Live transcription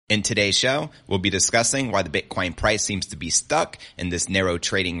In today's show, we'll be discussing why the Bitcoin price seems to be stuck in this narrow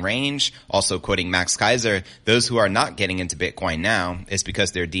trading range. Also quoting Max Kaiser, those who are not getting into Bitcoin now is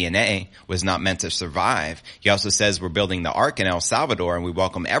because their DNA was not meant to survive. He also says we're building the Ark in El Salvador and we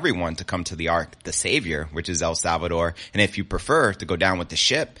welcome everyone to come to the Ark, the Savior, which is El Salvador. And if you prefer to go down with the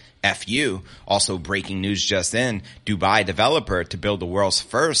ship, F you. Also breaking news just in, Dubai developer to build the world's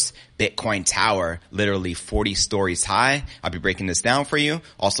first Bitcoin tower, literally 40 stories high. I'll be breaking this down for you.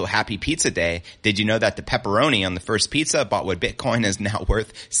 Also, happy pizza day. Did you know that the pepperoni on the first pizza bought with Bitcoin is now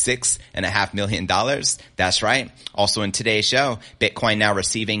worth $6.5 million? That's right. Also in today's show, Bitcoin now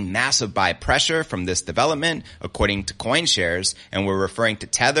receiving massive buy pressure from this development, according to CoinShares, and we're referring to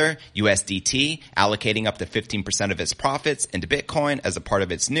Tether, USDT, allocating up to 15% of its profits into Bitcoin as a part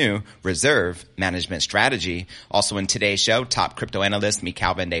of its new reserve management strategy. Also in today's show, top crypto analyst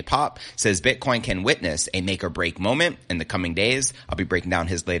Mikhail Van de Poppe says Bitcoin can witness a make or break moment in the coming days. I'll be breaking down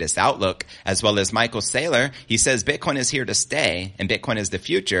his latest outlook, as well as Michael Saylor. He says Bitcoin is here to stay and Bitcoin is the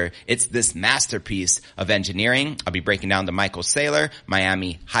future. It's this masterpiece of engineering. I'll be breaking down the Michael Saylor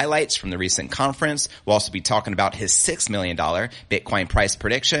Miami highlights from the recent conference. We'll also be talking about his $6 million Bitcoin price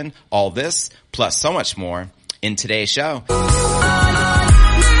prediction. All this plus so much more in today's show.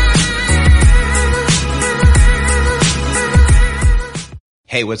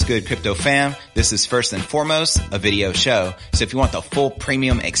 Hey, what's good, crypto fam? This is first and foremost a video show. So if you want the full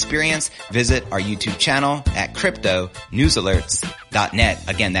premium experience, visit our YouTube channel at cryptonewsalerts.net.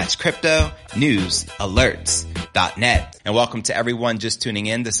 Again, that's cryptonewsalerts.net. And welcome to everyone just tuning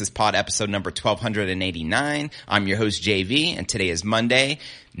in. This is pod episode number 1289. I'm your host, JV, and today is Monday,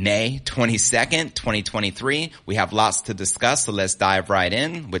 May 22nd, 2023. We have lots to discuss, so let's dive right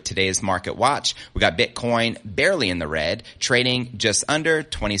in with today's market watch. We got Bitcoin barely in the red, trading just under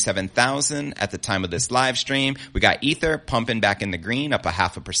 27,000 at the time of this live stream. We got Ether pumping back in the green, up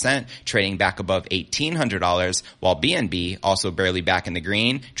 0.5%, trading back above $1,800, while BNB also barely back in the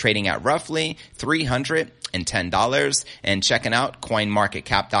green, trading at roughly $310. And checking out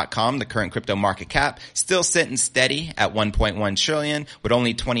coinmarketcap.com, the current crypto market cap still sitting steady at 1.1 trillion with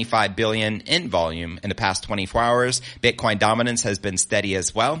only 25 billion in volume in the past 24 hours. Bitcoin dominance has been steady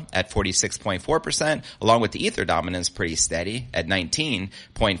as well at 46.4%, along with the Ether dominance pretty steady at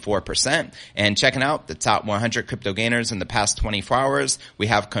 19.4%. And checking out the top 100 crypto gainers in the past 24 hours, we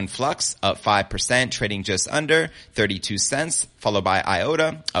have Conflux up 5%, trading just under 32 cents, followed by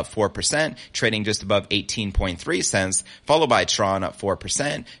IOTA up 4%, trading just above 18.3 cents, followed by Tron up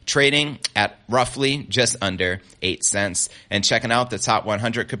 4%, trading at roughly just under 8 cents. And checking out the top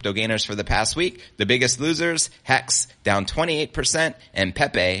 100 crypto gainers for the past week, the biggest losers, Hex down 28% and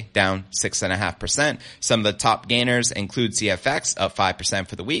Pepe down 6.5%. Some of the top gainers include CFX up 5%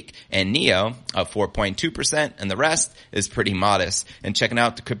 for the week and Neo up 4.2%, and the rest is pretty modest. And checking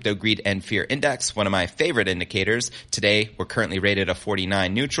out the Crypto Greed and Fear Index, one of my favorite indicators. Today, we're currently rated a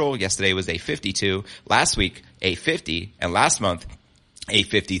 49 neutral. Yesterday was a 52. Last week, a 50. And last month, a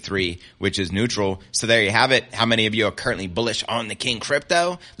 53, which is neutral. So there you have it. How many of you are currently bullish on the King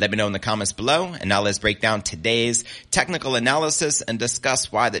Crypto? Let me know in the comments below. And now let's break down today's technical analysis and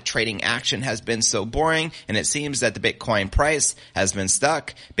discuss why the trading action has been so boring. And it seems that the Bitcoin price has been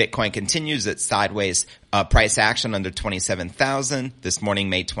stuck. Bitcoin continues its sideways price action under 27,000 this morning,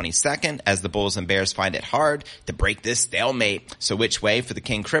 May 22nd, as the bulls and bears find it hard to break this stalemate. So which way for the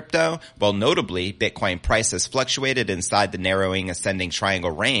King Crypto? Well, notably, Bitcoin price has fluctuated inside the narrowing ascending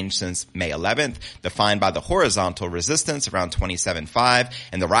triangle range since May 11th, defined by the horizontal resistance around 27.5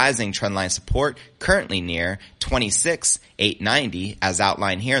 and the rising trendline support currently near 26,890, as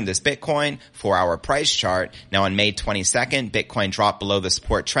outlined here in this Bitcoin 4-hour price chart. Now on May 22nd, Bitcoin dropped below the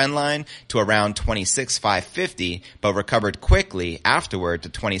support trend line to around 26,550, but recovered quickly afterward to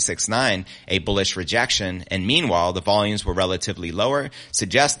 26.9, a bullish rejection. And meanwhile, the volumes were relatively lower,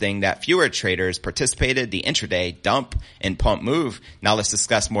 suggesting that fewer traders participated the intraday dump and pump move. Now let's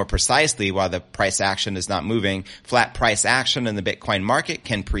discuss more precisely why the price action is not moving. Flat price action in the Bitcoin market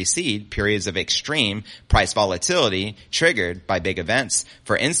can precede periods of extreme price volatility triggered by big events.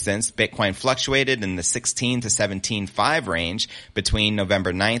 For instance, Bitcoin fluctuated in the 16 to 17.5 range between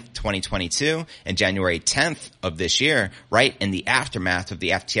November 9th, 2022 and January 10th of this year, right in the aftermath of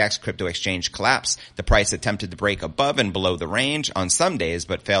the FTX crypto exchange collapse. The price attempted to break above and below the range on some days,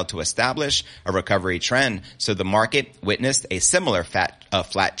 but failed to establish a recovery trend. So the market witnessed a similar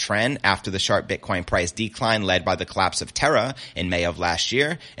flat trend after the sharp Bitcoin price decline led by the collapse of Terra in May of last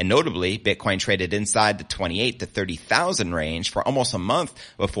year. And notably, Bitcoin traded inside the 28 to 30,000 range for almost a month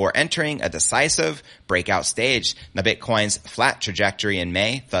before entering a decisive breakout stage. Now, Bitcoin's flat trajectory in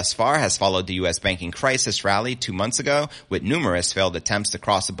May thus far has followed the U.S. banking crisis rally 2 months ago with numerous failed attempts to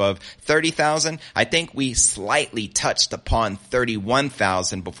cross above 30,000. I think we slightly touched upon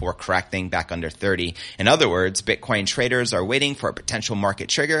 31,000 before correcting back under 30. In other words, Bitcoin traders are waiting for a potential market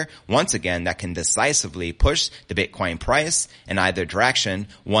trigger once again that can decisively push the Bitcoin price in either direction.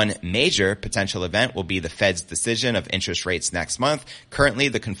 One major potential event will be the Fed's decision of interest rates next month. Currently,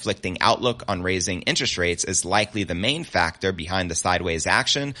 the conflicting outlook on raising interest rates is likely the main factor behind the sideways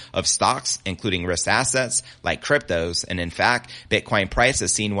action of stocks, including risk assets like cryptos. And in fact, Bitcoin price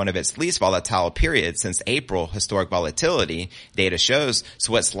has seen one of its least volatile periods since April historic volatility, data shows.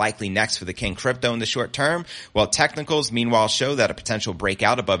 So what's likely next for the king crypto in the short term? Well, technicals meanwhile show that a potential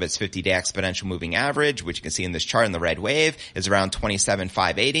breakout above its 50-day exponential moving average, which you can see in this chart in the red wave, is around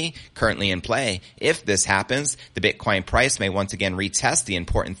 27,580 currently in play. If this happens, the Bitcoin price may once again retest the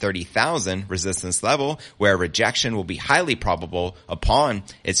important 30,000 resistance level, where rejection will be highly probable upon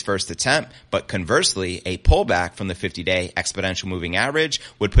its first attempt. But conversely, a pullback from the 50-day exponential moving average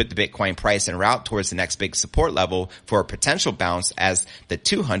would put the Bitcoin price en route towards the next big support level for a potential bounce as the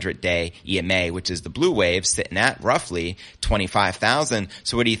 200-day EMA, which is the blue wave, sitting at roughly 25,000.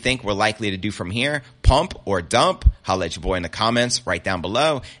 So what do you think we're likely to do from here? Pump or dump? Holla at your boy in the comments right down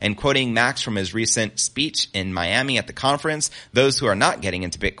below. And quoting Max from his recent speech in Miami at the conference, those who are not getting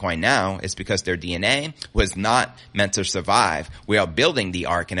into Bitcoin now is because their DNA was not meant to survive. We are building the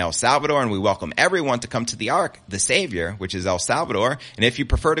Ark in El Salvador, and we welcome everyone to come to the Ark, the Savior, which is El Salvador. And if you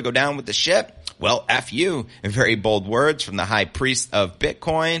prefer to go down with the ship, well, F you. In very bold words from the high priest of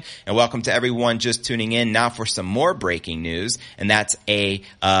Bitcoin. And welcome to everyone just tuning in now for some more breaking news. And that's a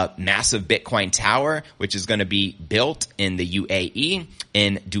massive Bitcoin tower, which is going to be built in the UAE,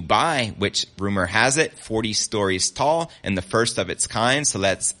 in Dubai, which rumor has it 40 stories tall and the first of its kind. So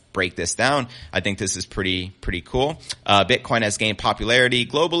let's break this down. I think this is pretty cool. Bitcoin has gained popularity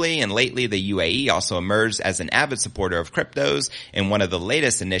globally, and lately the UAE also emerged as an avid supporter of cryptos. In one of the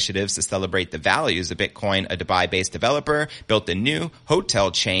latest initiatives to celebrate the values of Bitcoin, a Dubai-based developer built a new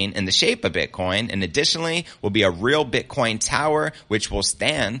hotel chain in the shape of Bitcoin, and additionally will be a real Bitcoin tower which will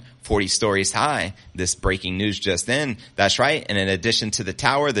stand 40 stories high. This breaking news just in. That's right. And in addition to the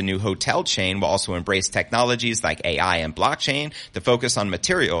tower, the new hotel chain will also embrace technologies like AI and blockchain to focus on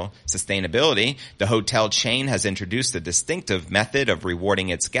material sustainability. The hotel chain has introduced a distinctive method of rewarding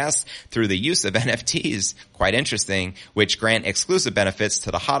its guests through the use of NFTs. Quite interesting, which grant exclusive benefits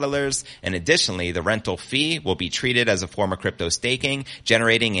to the hodlers. And additionally, the rental fee will be treated as a form of crypto staking,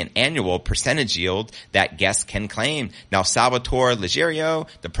 generating an annual percentage yield that guests can claim. Now, Salvatore Ligerio,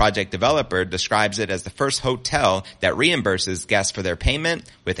 the project developer, describes it as the first hotel that reimburses guests for their payment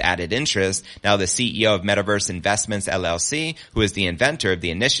with added interest. Now, the CEO of Metaverse Investments LLC, who is the inventor of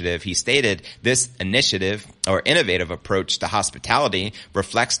the initiative, he stated, this initiative or innovative approach to hospitality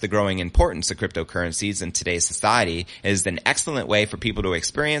reflects the growing importance of cryptocurrencies in today's society. It is an excellent way for people to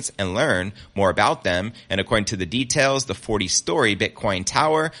experience and learn more about them. And according to the details, the 40-story Bitcoin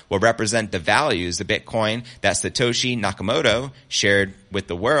tower will represent the values of Bitcoin that Satoshi Nakamoto shared with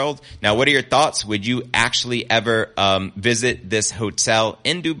the world. Now, what are your thoughts? Would you actually ever visit this hotel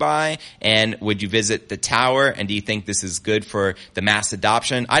in Dubai? And would you visit the tower? And do you think this is good for the mass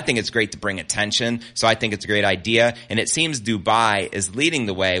adoption? I think it's great to bring attention. So I think it's a great idea. And it seems Dubai is leading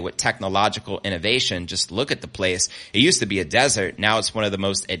the way with technological innovation. Just look at the place. It used to be a desert. Now it's one of the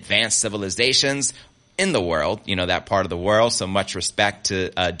most advanced civilizations in the world, you know, that part of the world. So much respect to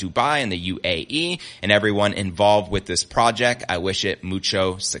Dubai and the UAE and everyone involved with this project. I wish it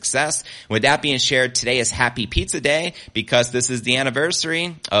mucho success. With that being shared, today is Happy Pizza Day because this is the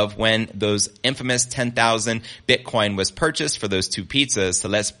anniversary of when those infamous 10,000 Bitcoin was purchased for those two pizzas. So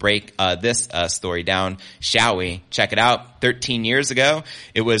let's break this story down, shall we? Check it out. 13 years ago,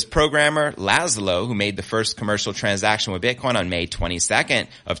 it was programmer Laszlo who made the first commercial transaction with Bitcoin on May 22nd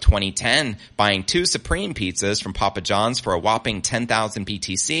of 2010, buying two Supreme pizzas from Papa John's for a whopping 10,000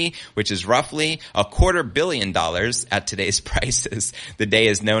 BTC, which is roughly $250 million at today's prices. The day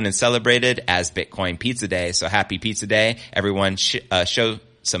is known and celebrated as Bitcoin Pizza Day. So happy Pizza Day. Everyone show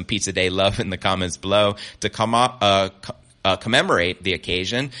some Pizza Day love in the comments below to commemorate the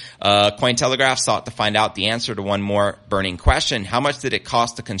occasion. Cointelegraph sought to find out the answer to one more burning question. How much did it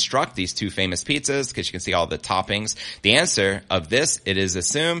cost to construct these two famous pizzas? Because you can see all the toppings. The answer of this, it is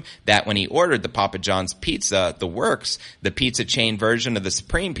assumed that when he ordered the Papa John's pizza, the works, the pizza chain version of the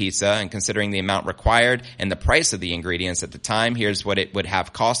Supreme Pizza, and considering the amount required and the price of the ingredients at the time, here's what it would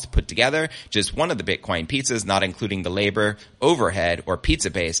have cost to put together just one of the Bitcoin pizzas, not including the labor, overhead, or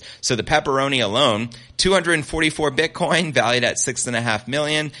pizza base. So the pepperoni alone, 244 Bitcoin, Bitcoin valued at 6.5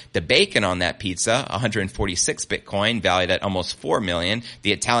 million. The bacon on that pizza, 146 Bitcoin valued at almost 4 million.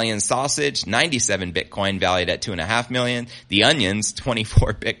 The Italian sausage, 97 Bitcoin valued at 2.5 million. The onions,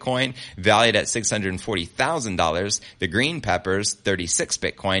 24 Bitcoin valued at $640,000. The green peppers, 36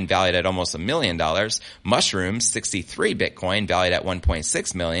 Bitcoin valued at almost $1 million. Mushrooms, 63 Bitcoin valued at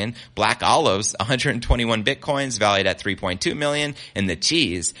 1.6 million. Black olives, 121 Bitcoins valued at 3.2 million. And the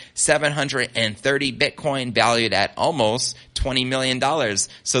cheese, 730 Bitcoin valued at almost $20 million.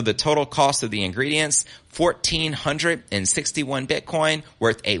 So the total cost of the ingredients, 1,461 Bitcoin,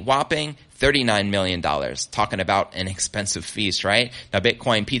 worth a whopping $39 million. Talking about an expensive feast, right? Now,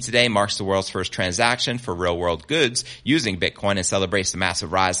 Bitcoin Pizza Day marks the world's first transaction for real-world goods using Bitcoin and celebrates the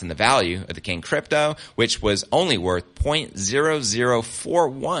massive rise in the value of the king crypto, which was only worth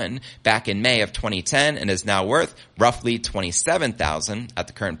 0.0041 back in May of 2010 and is now worth roughly $27,000 at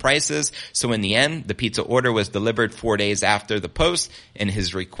the current prices. So in the end, the pizza order was delivered 4 days after the post in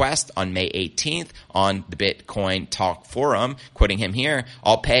his request on May 18th on the Bitcoin Talk forum. Quoting him here,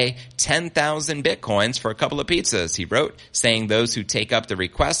 "I'll pay 10,000 Bitcoins for a couple of pizzas," he wrote, saying those who take up the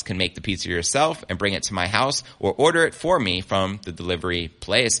request can make the pizza yourself and bring it to my house or order it for me from the delivery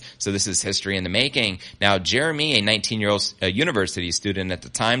place. So this is history in the making. Now, Jeremy, a 19-year-old university student at the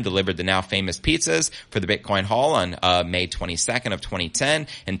time, delivered the now famous pizzas for the Bitcoin Hall on May 22nd of 2010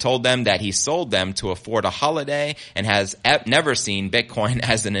 and told them that he sold them to afford a holiday and has never seen Bitcoin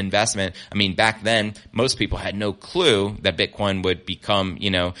as an investment. I mean, back then, most people had no clue that Bitcoin would become,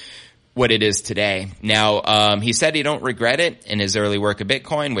 what it is today. Now, he said he don't regret it in his early work of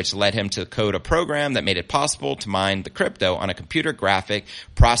Bitcoin, which led him to code a program that made it possible to mine the crypto on a computer graphic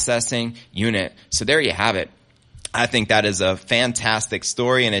processing unit. So there you have it. I think that is a fantastic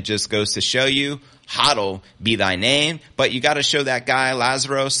story, and it just goes to show you, HODL be thy name, but you got to show that guy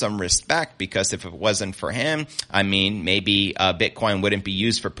Lazaro some respect, because if it wasn't for him, I mean, maybe Bitcoin wouldn't be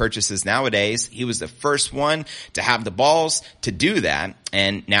used for purchases nowadays. He was the first one to have the balls to do that,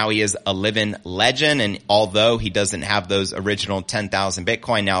 and now he is a living legend. And although he doesn't have those original 10,000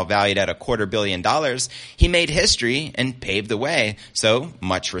 Bitcoin now valued at $250 million, he made history and paved the way. So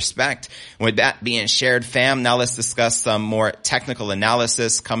much respect. With that being shared, fam, now let's discuss some more technical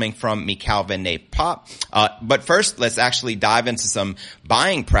analysis coming from Mikhail Pop. But first, let's actually dive into some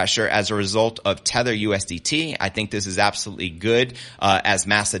buying pressure as a result of Tether USDT. I think this is absolutely good as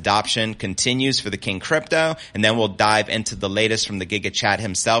mass adoption continues for the King crypto. And then we'll dive into the latest from the Giga Chat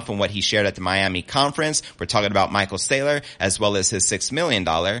himself and what he shared at the Miami conference. We're talking about Michael Saylor as well as his $6 million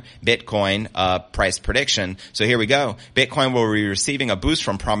Bitcoin price prediction. So here we go. Bitcoin will be receiving a boost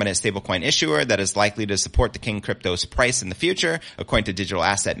from prominent stablecoin issuer that is likely to support the King crypto's price in the future, according to digital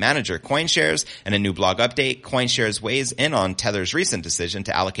asset manager CoinShares. In a new blog update, CoinShares weighs in on Tether's recent decision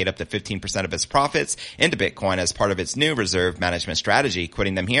to allocate up to 15% of its profits into Bitcoin as part of its new reserve management strategy.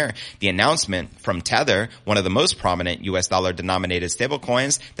 Quoting them here, the announcement from Tether, one of the most prominent US dollar denominated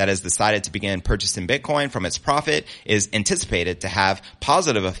stablecoins that has decided to begin purchasing Bitcoin from its profit, is anticipated to have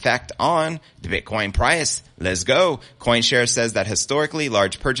positive effect on the Bitcoin price. Let's go. CoinShares says that historically,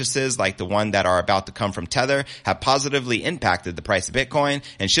 large purchases like the one that are about to come from Tether have positively impacted the price of Bitcoin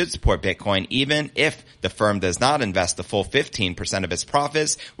and should support Bitcoin even if the firm does not invest the full 15% of its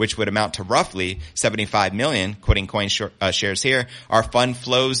profits, which would amount to roughly 75 million, quoting CoinShares here. Our fund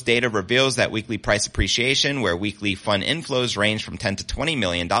flows data reveals that weekly price appreciation, where weekly fund inflows range from 10 to $20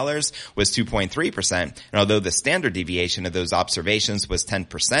 million, was 2.3%. And although the standard deviation of those observations was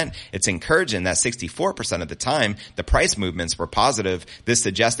 10%, it's encouraging that 64% of the time the price movements were positive. This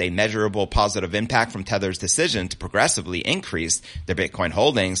suggests a measurable positive impact from Tether's decision to progressively increase their Bitcoin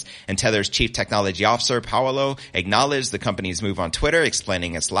holdings. And Tether's chief technology officer, Paolo, acknowledged the company's move on Twitter,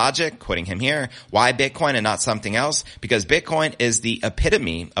 explaining its logic, quoting him here, "Why Bitcoin and not something else? Because Bitcoin is the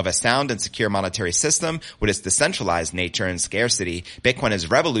epitome of a sound and secure monetary system with its decentralized nature and scarcity. Bitcoin is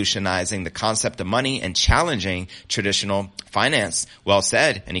revolutionizing the concept of money and challenging traditional finance." Well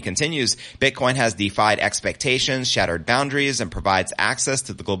said. And he continues, Bitcoin has defied expectations, shattered boundaries, and provides access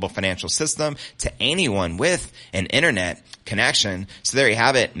to the global financial system to anyone with an internet connection. So there you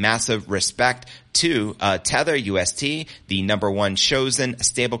have it. Massive respect to Tether UST, the number one chosen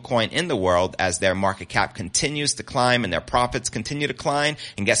stablecoin in the world, as their market cap continues to climb and their profits continue to climb.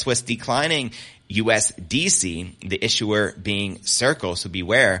 And guess what's declining? USDC, the issuer being Circle, so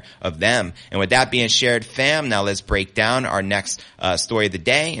beware of them. And with that being shared, fam, now let's break down our next story of the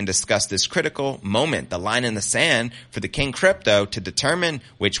day and discuss this critical moment, the line in the sand for the King Crypto to determine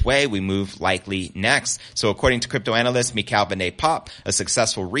which way we move likely next. So according to crypto analyst Mikhail Van-de-Popp, a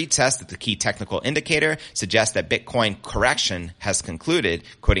successful retest of the key technical indicator suggests that Bitcoin correction has concluded.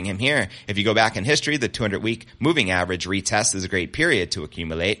 Quoting him here, if you go back in history, the 200-week moving average retest is a great period to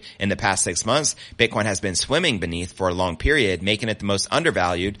accumulate. In the past 6 months, Bitcoin has been swimming beneath for a long period, making it the most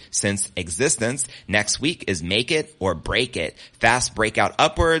undervalued since existence. Next week is make it or break it. Fast breakout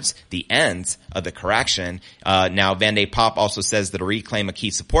upwards, the ends of the correction. Now, Van-de-Popp also says that to reclaim a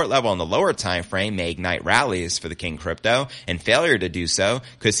key support level in the lower time frame may ignite rallies for the King Crypto, and failure to do so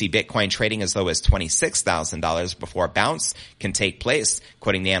could see Bitcoin trading as low as $26,000 before a bounce can take place.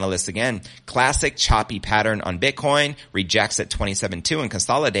 Quoting the analyst again, classic choppy pattern on Bitcoin, rejects at 27.2 and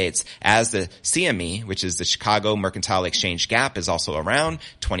consolidates as the CME, which is the Chicago Mercantile Exchange Gap, is also around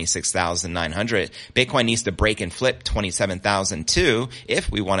 26,900. Bitcoin needs to break and flip 27,002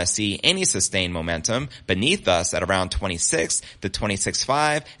 if we want to see any sustained momentum beneath us at around 26 to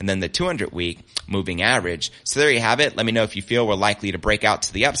 26.5 and then the 200-week moving average. So there you have it. Let me know if you feel we're likely to break out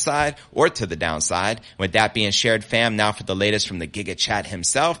to the upside or to the downside. With that being shared, fam, now for the latest from the Giga Chat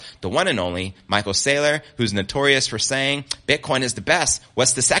himself, the one and only Michael Saylor, who's notorious for saying Bitcoin is the best.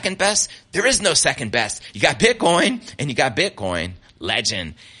 What's the second best? There is no second best. You got Bitcoin and you got Bitcoin.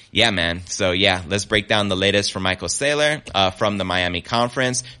 Legend. Yeah, man. So yeah, let's break down the latest from Michael Saylor from the Miami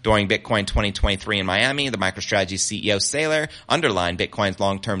conference. During Bitcoin 2023 in Miami, the MicroStrategy CEO Saylor underlined Bitcoin's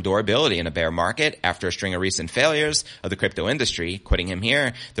long-term durability in a bear market after a string of recent failures of the crypto industry. Quoting him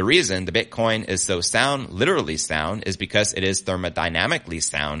here, the reason the Bitcoin is so sound, literally sound, is because it is thermodynamically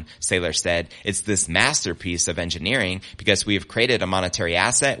sound, Saylor said. It's this masterpiece of engineering because we have created a monetary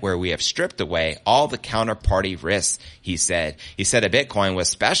asset where we have stripped away all the counterparty risks, he said. He said that Bitcoin was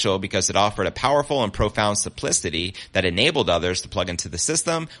special because it offered a powerful and profound simplicity that enabled others to plug into the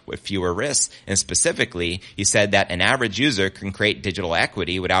system with fewer risks. And specifically, he said that an average user can create digital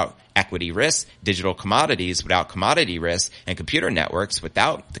equity without equity risk, digital commodities without commodity risk, and computer networks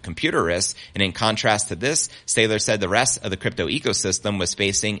without the computer risk. And in contrast to this, Saylor said the rest of the crypto ecosystem was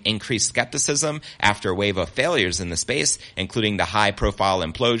facing increased skepticism after a wave of failures in the space, including the high-profile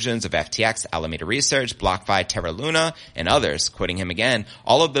implosions of FTX, Alameda Research, BlockFi, Terra Luna, and others. Quoting him again,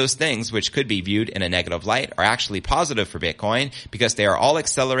 all of those things which could be viewed in a negative light are actually positive for Bitcoin because they are all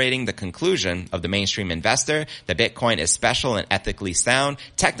accelerating the conclusion of the mainstream investor that Bitcoin is special and ethically sound,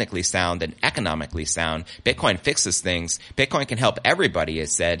 technically sound, and economically sound. Bitcoin fixes things. Bitcoin can help everybody, it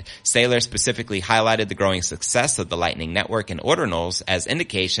said. Saylor specifically highlighted the growing success of the Lightning Network and ordinals as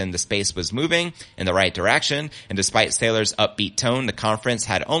indication the space was moving in the right direction. And despite Saylor's upbeat tone, the conference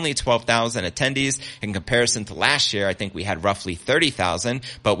had only 12,000 attendees. In comparison to last year, I think we had roughly 30,000,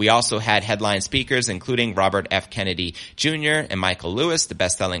 but we also had headline speakers including Robert F. Kennedy Jr. and Michael Lewis, the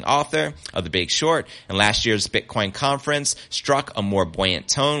best-selling author of The Big Short. And last year's Bitcoin conference struck a more buoyant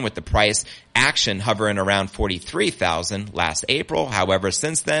tone with the price action hovering around 43,000 last April. However,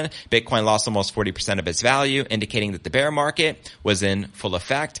 since then, Bitcoin lost almost 40% of its value, indicating that the bear market was in full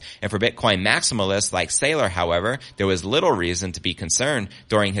effect. And for Bitcoin maximalists like Saylor, however, there was little reason to be concerned.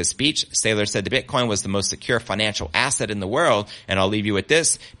 During his speech, Saylor said that Bitcoin was the most secure financial asset in the world. And I'll leave you with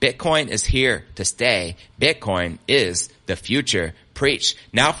this. Bitcoin is here to stay. Bitcoin is the future. Preach.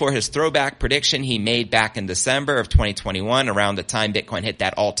 Now for his throwback prediction he made back in December of 2021, around the time Bitcoin hit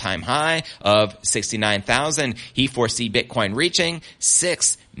that all-time high of 69,000, he foresee Bitcoin reaching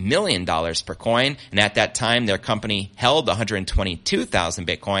 $6 million per coin. And at that time, their company held 122,000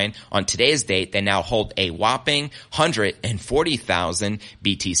 Bitcoin. On today's date, they now hold a whopping 140,000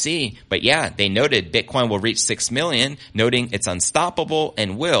 BTC. But yeah, they noted Bitcoin will reach 6 million, noting it's unstoppable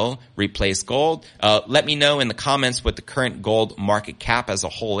and will replace gold. Let me know in the comments what the current gold market cap as a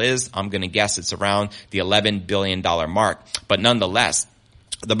whole is. I'm going to guess it's around the $11 billion mark. But nonetheless,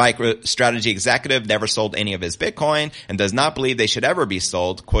 the MicroStrategy executive never sold any of his Bitcoin and does not believe they should ever be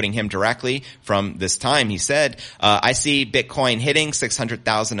sold. Quoting him directly from this time, he said, I see Bitcoin hitting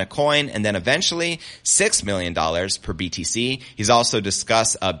 600,000 a coin and then eventually $6 million per BTC. He's also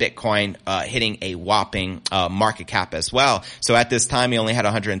discussed Bitcoin hitting a whopping market cap as well. So at this time, he only had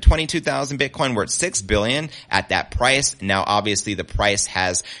 122,000 Bitcoin. We're at 6 billion at that price. Now, obviously, the price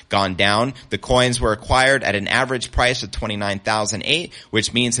has gone down. The coins were acquired at an average price of 29,008, which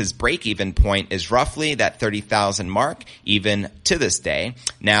which means his break-even point is roughly that 30,000 mark, even to this day.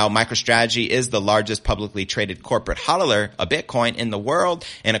 Now, MicroStrategy is the largest publicly traded corporate hodler of Bitcoin in the world,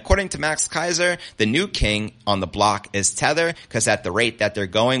 and according to Max Kaiser, the new king on the block is Tether, because at the rate that they're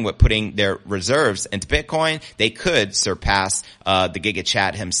going with putting their reserves into Bitcoin, they could surpass the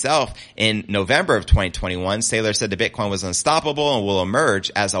GigaChat himself. In November of 2021, SAYLOR said the Bitcoin was unstoppable and will emerge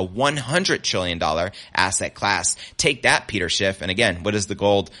as a $100 trillion asset class. Take that, Peter Schiff. And again, what is the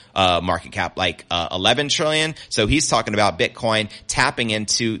gold market cap? Like 11 trillion? So he's talking about Bitcoin tapping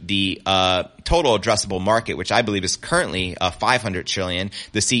into the total addressable market, which I believe is currently 500 trillion.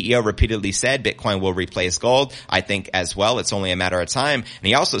 The CEO repeatedly said Bitcoin will replace gold. I think as well, it's only a matter of time. And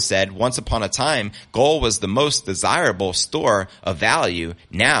he also said once upon a time, gold was the most desirable store of value.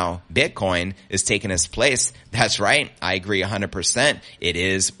 Now Bitcoin is taking its place. That's right. I agree 100%. It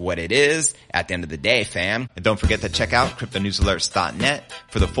is what it is at the end of the day, fam. And don't forget to check out cryptonewsalerts.net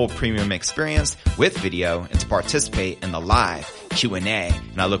for the full premium experience with video and to participate in the live Q&A.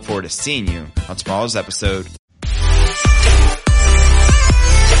 And I look forward to seeing you on tomorrow's episode.